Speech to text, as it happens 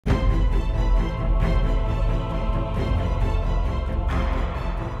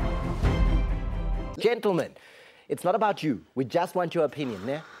Gentlemen, it's not about you. We just want your opinion,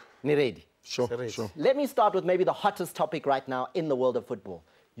 ne? Ni ready? Sure. Let me start with maybe the hottest topic right now in the world of football.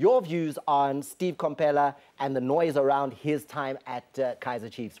 Your views on Steve Kompela and the noise around his time at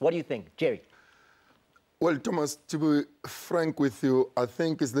Kaizer Chiefs. What do you think, Jerry? Well, Thomas, to be frank with you, I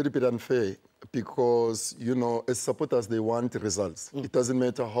think it's a little bit unfair because, you know, as supporters, they want results. It doesn't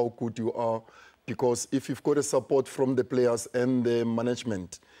matter how good you are, because if you've got a support from the players and the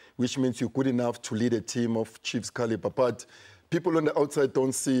management, which means you're good enough to lead a team of Chiefs caliber. But people on the outside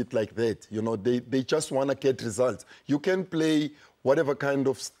don't see it like that. You know, they just want to get results. You can play whatever kind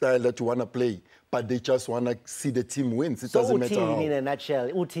of style that you want to play, but they just want to see the team wins. It doesn't matter how. In a nutshell,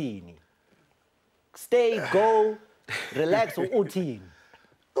 utini. Stay, go, relax, or utini.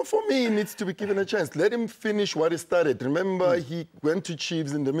 No, for me, he needs to be given a chance. Let him finish what he started. Remember, he went to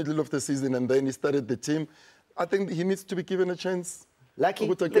Chiefs in the middle of the season and then he started the team. I think he needs to be given a chance. Lucky.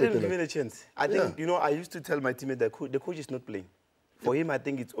 Let him give him a chance. I think, you know, I used to tell my teammate that the coach is not playing. For him, I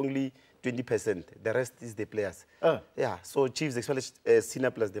think it's only 20%. The rest is the players. Yeah, so Chiefs, especially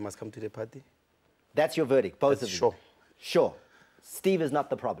senior players, they must come to the party. That's your verdict, both of you? Sure. Sure. Steve is not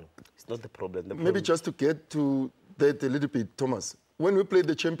the problem. It's not the problem. Maybe just to get to that a little bit, Thomas. When we played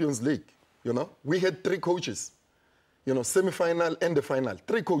the Champions League, you know, we had 3 coaches. You know, semi-final and the final.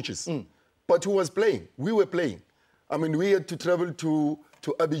 3 coaches. But who was playing? We were playing. I mean, we had to travel to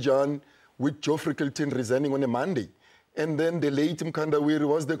Abidjan with Geoffrey Kilton resigning on a Monday. And then the late Mkandawiri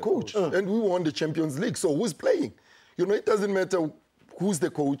was the coach. And we won the Champions League. So who's playing? You know, it doesn't matter who's the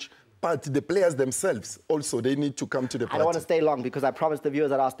coach, but the players themselves also, they need to come to the party. I don't want to stay long because I promised the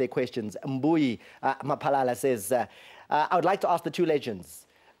viewers I'd ask their questions. Mbui Mapalala says, I would like to ask the two legends,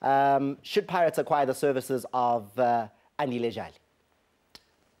 should Pirates acquire the services of Andile Jali?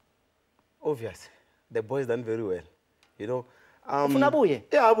 Obvious. The boy's done very well. You know. Abuye?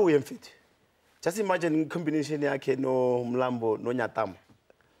 Yeah, Abuye mfit. Just imagine combination yakhe no Mlambo no Nyatama.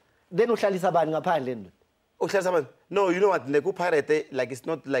 Then uhlalisa bani ngaphandle? Uhlalisa bani? No, you know what? Neku Pirate, like, it's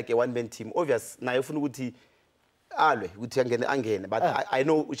not like a one-man team. Obvious. Na yofuna ukuthi alwe ukuthi angene, but I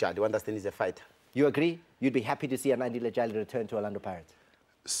know Ujali, you understand, he's a fighter. You agree? You'd be happy to see Andile Jali return to Orlando Pirates?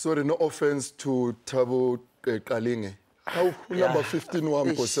 Sorry, no offense to Thabo Kalinge. Number 15,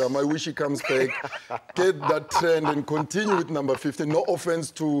 Wamposam. I wish he comes back, get that trend and continue with number 15. No offense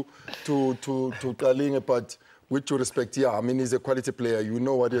to Kalinge, but with due respect, yeah, I mean, he's a quality player. You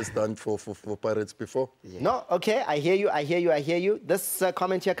know what he has done for Pirates before. Yeah. No, okay, I hear you. This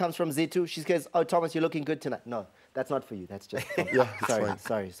comment here comes from Zitu. She says, oh, Thomas, you're looking good tonight. No, that's not for you. That's just... Yeah,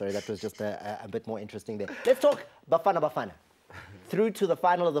 sorry. That was just a bit more interesting there. Let's talk Bafana. Through to the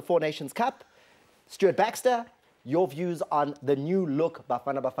final of the Four Nations Cup. Stuart Baxter, your views on the new look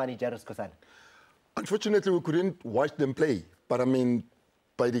Bafana Bafana Sikhosana? Unfortunately, we couldn't watch them play. But I mean,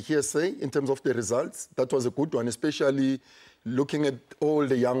 by the hearsay, in terms of the results, that was a good one, especially looking at all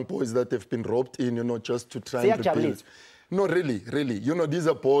the young boys that have been roped in, you know, just to try and rebuild. No, really. You know, these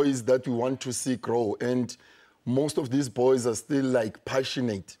are boys that we want to see grow. And most of these boys are still, like,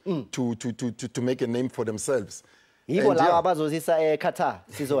 passionate to make a name for themselves.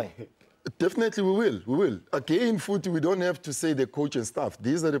 Definitely we will. Again, Futi, we don't have to say the coach and staff.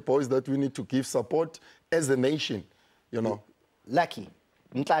 These are the boys that we need to give support as a nation, you know. Lucky.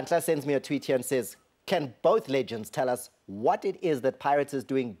 Ntla sends me a tweet here and says, can both legends tell us what it is that Pirates is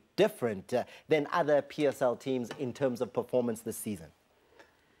doing different than other PSL teams in terms of performance this season?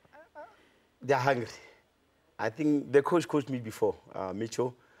 They're hungry. I think the coach coached me before,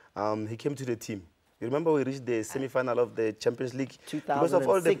 Mitchell. He came to the team. You remember we reached the semi-final of the Champions League? 2006. Because of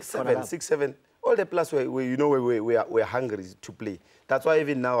all the 6, 7, all the players were hungry to play. That's why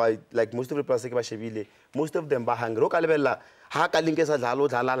even now, like most of the players, most of them are hungry. Like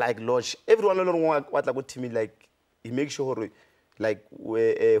Lodge. Everyone what like team, like he makes sure like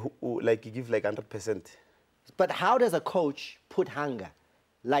he give like 100%. But how does a coach put hunger?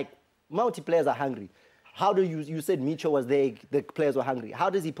 Like multi-players are hungry. How do you said Micho was there, the players were hungry. How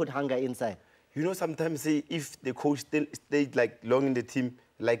does he put hunger inside? You know, sometimes if the coach stayed like long in the team,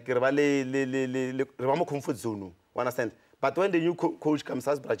 like comfort zone, you understand? But when the new coach comes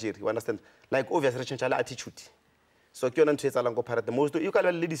as Brazil, you understand? Like obviously change attitude. So you know the most you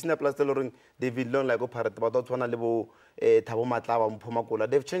can lead this in a place they've learned like operate, but don't want to level Thabo Matlawa Pomakola.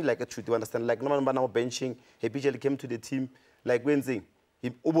 They've changed like a truth, you understand? Like no man now benching, he PGL came to the team like Wednesday.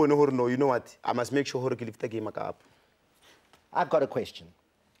 You know what? I must make sure he lift the game up. I've got a question.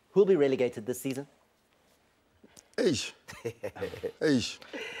 Who'll be relegated this season? Age.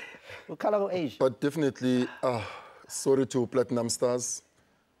 What color of age? But definitely, sorry to Platinum Stars.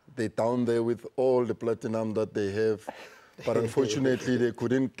 They're down there with all the platinum that they have. But unfortunately, they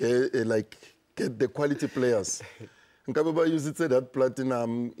couldn't get, get the quality players. Nkababa used that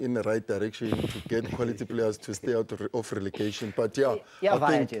platinum in the right direction to get quality players to stay out of relegation. But yeah,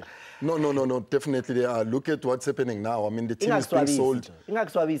 I think, no, definitely they are. Look at what's happening now. I mean, the team is being sold. No,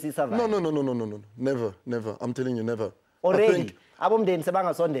 never. I'm telling you, never. Already? I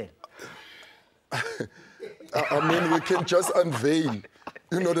mean, we can just unveil,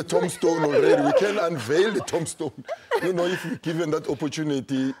 the tombstone already. We can unveil the tombstone. If we're given that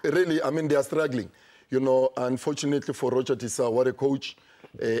opportunity. Really, I mean, they are struggling. Unfortunately for Roger Tissa, what a coach.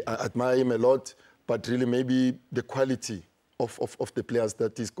 I admire him a lot. But really, maybe the quality of the players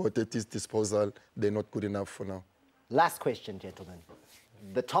that he's got at his disposal, they're not good enough for now. Last question, gentlemen.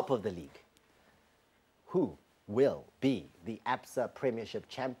 The top of the league. Who will be the ABSA Premiership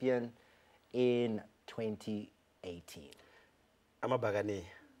champion in 2018? I'm a Bagane.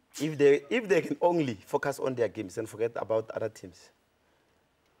 If they can only focus on their games and forget about other teams.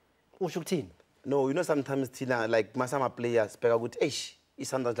 Ushuktin. No, sometimes like Masama players,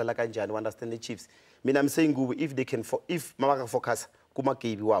 it's like I understand the Chiefs. I mean, I'm saying if they can, if Mama focus,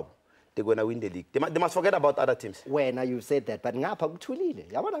 wow, they're going to win the league. They must forget about other teams. When you said that, but no, but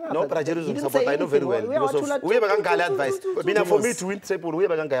support. I know very well. Because we have advice. For me to win triple, we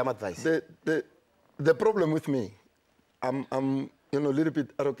have advice. The problem with me, I'm a little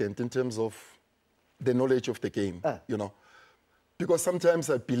bit arrogant in terms of the knowledge of the game, because sometimes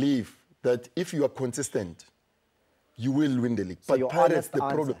I believe that if you are consistent, you will win the league. So but Pirates, the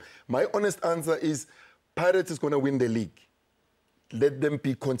problem. My honest answer is Pirates is going to win the league. Let them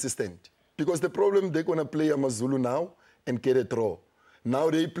be consistent. Because the problem, they're going to play Amazulu now and get a draw. Now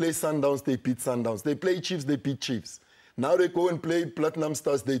they play Sundowns, they beat Sundowns. They play Chiefs, they beat Chiefs. Now they go and play Platinum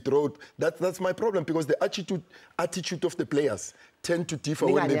Stars, they draw. That's my problem, because the attitude of the players tend to differ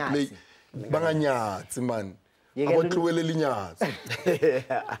when they play. Banganyatsi, man.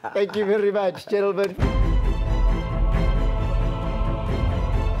 Thank you very much, gentlemen.